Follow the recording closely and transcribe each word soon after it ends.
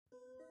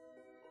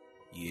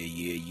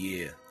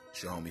Yeah.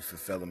 It's your homie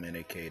Fifth Element,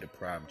 aka the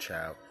Problem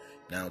Child.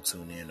 Now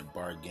tune in to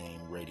Bar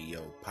Game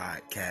Radio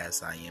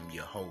Podcast. I am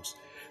your host,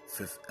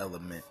 Fifth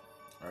Element.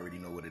 I already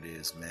know what it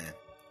is, man.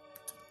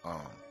 I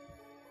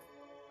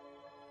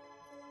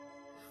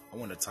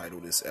want to title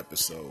this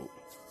episode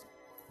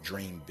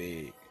Dream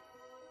Big.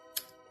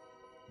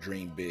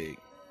 Dream big.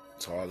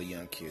 To all the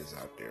young kids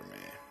out there,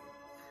 man.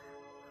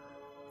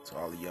 To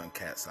all the young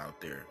cats out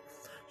there.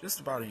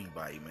 Just about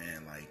anybody,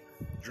 man. Like,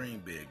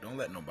 dream big. Don't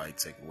let nobody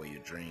take away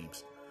your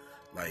dreams.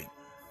 Like,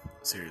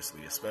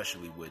 seriously,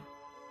 especially with,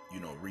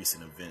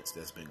 recent events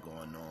that's been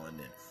going on.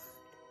 And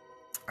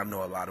I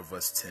know a lot of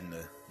us tend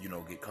to,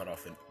 get caught up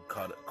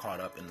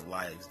in the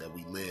lives that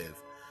we live.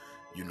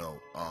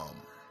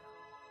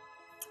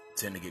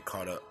 Tend to get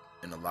caught up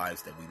in the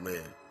lives that we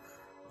live.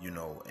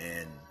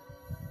 And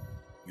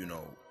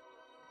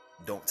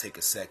don't take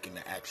a second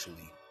to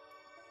actually,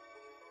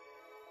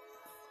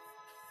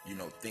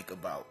 think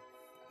about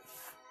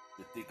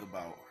the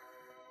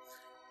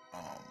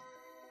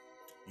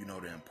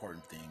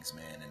important things,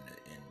 man, and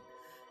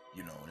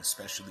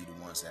especially the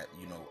ones that,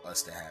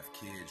 us that have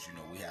kids,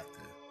 we have to,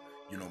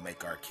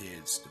 make our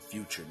kids the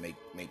future, make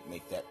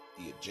that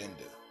the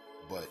agenda.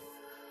 But,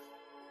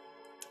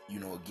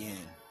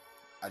 again,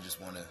 I just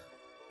want to,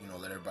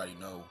 let everybody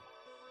know,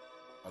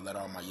 or let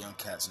all my young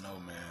cats know,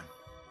 man,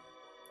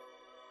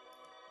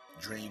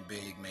 dream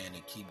big, man,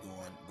 and keep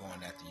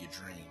going after your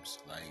dreams.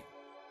 Like,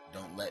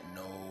 don't let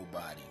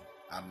nobody,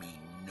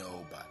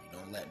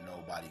 don't let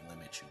nobody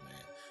limit you,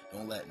 man.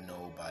 Don't let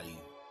nobody,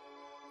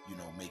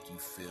 make you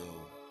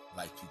feel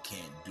like you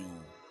can't do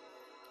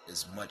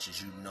as much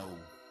as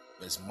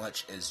as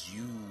much as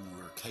you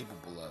are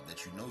capable of,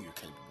 that you're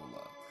capable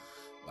of.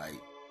 Like,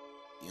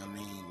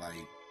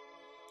 Like,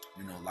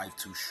 life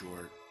too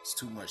short. It's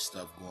too much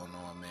stuff going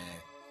on,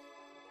 man.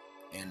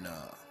 And,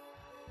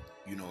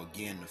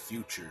 again, the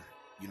future,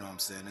 what I'm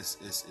saying?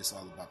 It's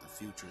all about the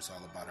future. It's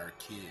all about our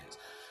kids.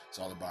 It's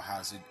all about how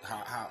is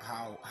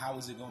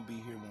it going to be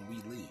here when we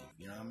leave?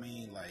 You know what I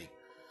mean? Like,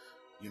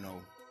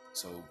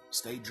 so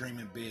stay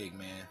dreaming big,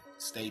 man.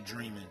 Stay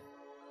dreaming.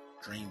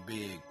 Dream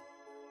big.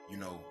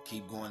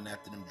 Keep going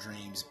after them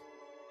dreams,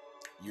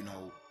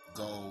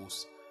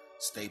 goals.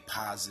 Stay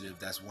positive.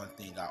 That's one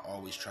thing I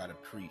always try to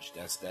preach.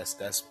 That's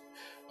a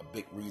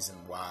big reason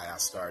why I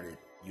started,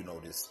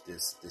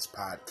 this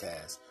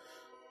podcast,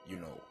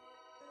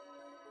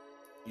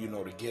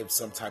 to give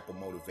some type of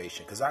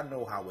motivation, because I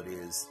know how it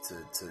is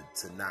to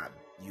not,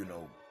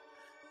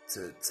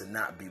 to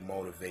not be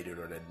motivated,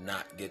 or to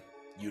not get,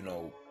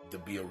 to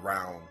be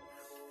around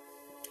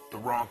the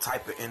wrong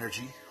type of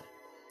energy,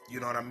 you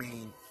know what I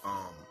mean?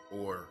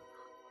 Or,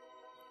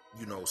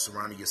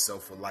 surrounding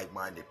yourself with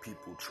like-minded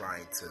people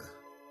trying to,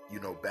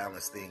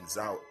 balance things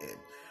out and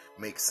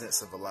make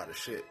sense of a lot of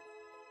shit.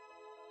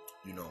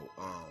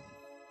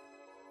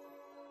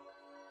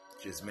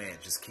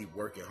 Just keep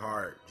working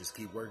hard. Just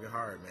keep working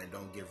hard, man.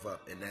 Don't give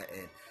up. And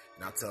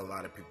I tell a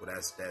lot of people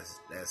that's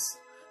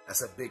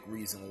a big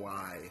reason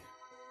why,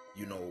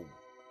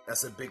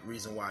 that's a big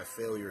reason why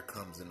failure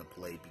comes into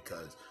play,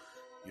 because,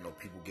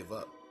 people give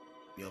up.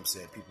 You know what I'm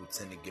saying? People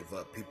tend to give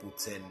up. People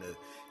tend to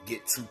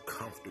get too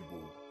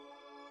comfortable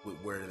with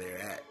where they're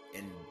at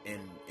and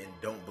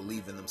don't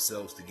believe in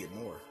themselves to get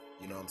more.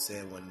 You know what I'm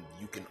saying? When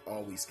you can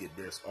always get,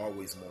 there's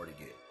always more to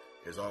get.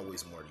 There's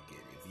always more to get.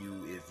 If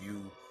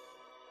you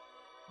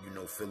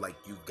feel like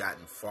you've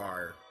gotten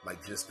far,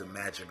 like, just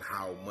imagine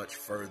how much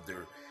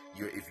further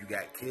if you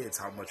got kids,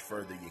 how much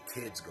further your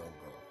kids gonna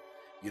go.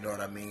 You know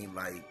what I mean?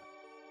 Like,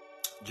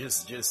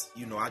 just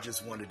I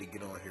just wanted to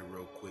get on here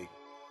real quick,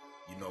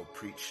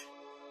 preach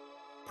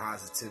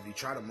positivity,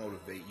 try to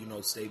motivate,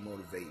 stay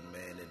motivating,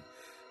 man. And,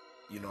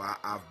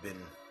 I've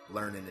been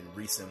learning in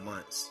recent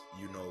months,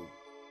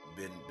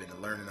 been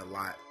learning a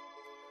lot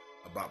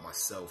about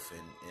myself,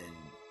 and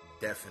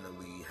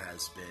definitely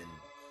has been,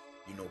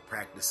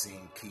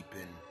 practicing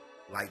keeping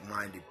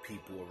like-minded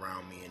people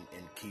around me, and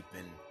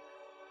keeping,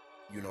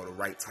 the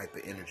right type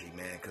of energy,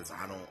 man. Cause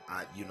I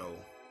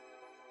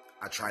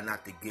try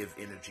not to give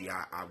energy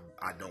I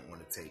don't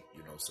want to take,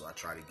 so I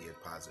try to give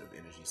positive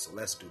energy. So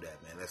let's do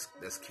that, man.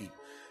 Let's keep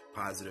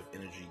positive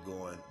energy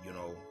going,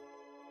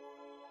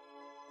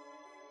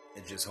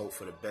 and just hope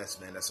for the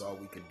best, man. That's all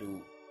we can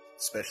do,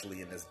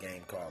 especially in this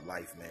game called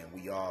life, man.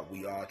 We all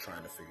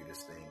trying to figure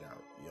this thing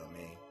out, you know what I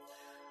mean?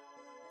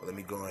 But let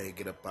me go ahead and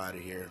get up out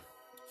of here.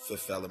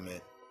 Fifth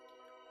Element,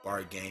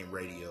 Bar Game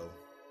Radio.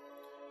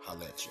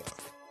 Holla at y'all.